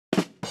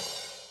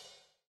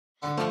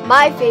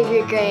My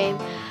favorite game.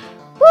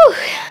 Whew.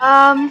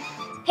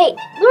 Hey,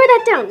 lower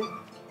that down.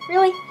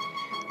 Really?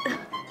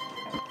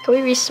 Can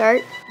we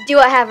restart? Do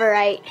I have a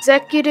right?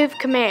 Executive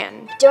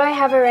command. Do I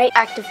have a right?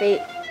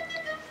 Activate.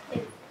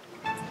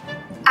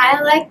 I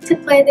like to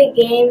play the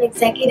game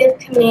Executive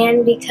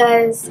Command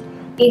because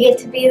you get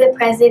to be the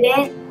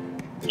president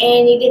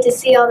and you get to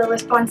see all the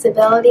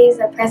responsibilities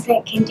a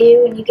president can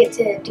do and you get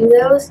to do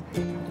those.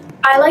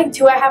 I like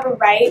Do I Have a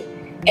Right?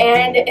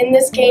 And in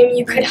this game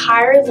you could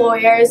hire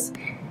lawyers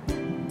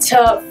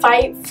to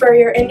fight for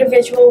your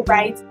individual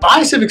rights.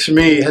 iCivics for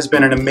me has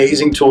been an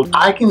amazing tool.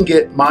 I can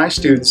get my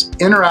students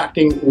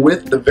interacting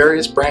with the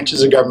various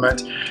branches of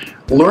government,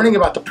 learning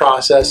about the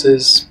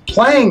processes,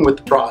 playing with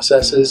the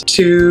processes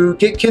to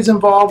get kids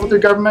involved with their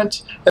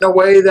government in a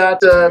way that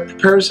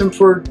prepares them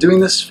for doing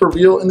this for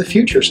real in the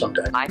future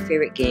someday. My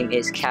favorite game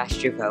is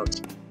Cast Your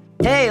Vote.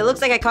 Hey, it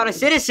looks like I caught a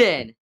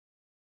citizen!